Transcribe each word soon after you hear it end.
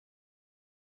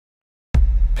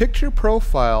Picture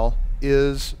profile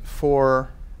is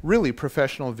for really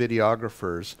professional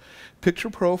videographers. Picture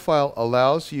profile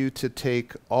allows you to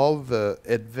take all the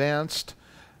advanced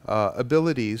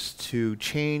abilities to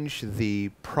change the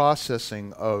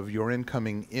processing of your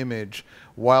incoming image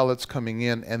while it's coming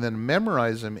in, and then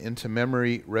memorize them into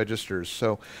memory registers.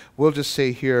 So we'll just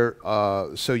say here,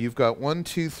 so you've got 1,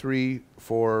 2, 3,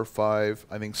 4, 5,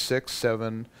 I think 6,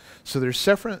 7. So there's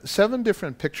seven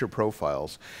different picture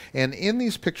profiles. And in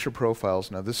these picture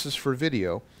profiles, now this is for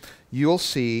video, you'll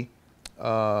see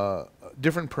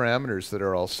different parameters that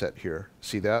are all set here.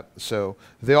 See that? So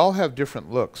they all have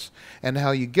different looks. And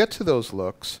how you get to those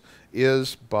looks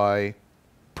is by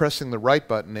pressing the right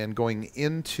button and going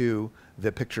into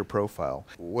the picture profile.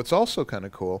 What's also kind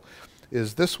of cool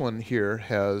is this one here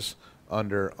has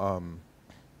under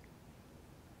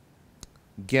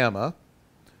gamma.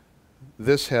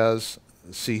 This has,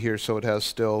 see here, so it has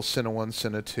still Cine 1,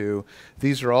 Cine 2.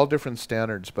 These are all different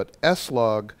standards, but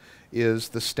S-Log is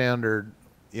the standard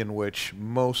in which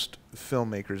most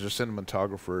filmmakers or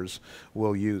cinematographers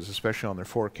will use, especially on their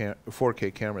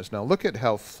 4K cameras. Now look at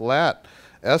how flat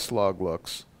S-Log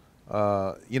looks.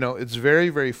 You know, it's very,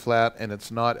 very flat and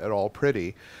it's not at all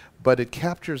pretty, but it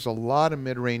captures a lot of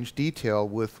mid-range detail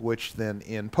with which then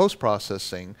in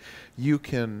post-processing you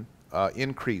can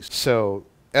increase. So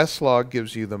S-Log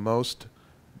gives you the most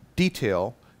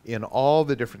detail in all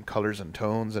the different colors and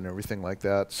tones and everything like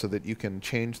that, so that you can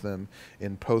change them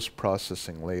in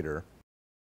post-processing later.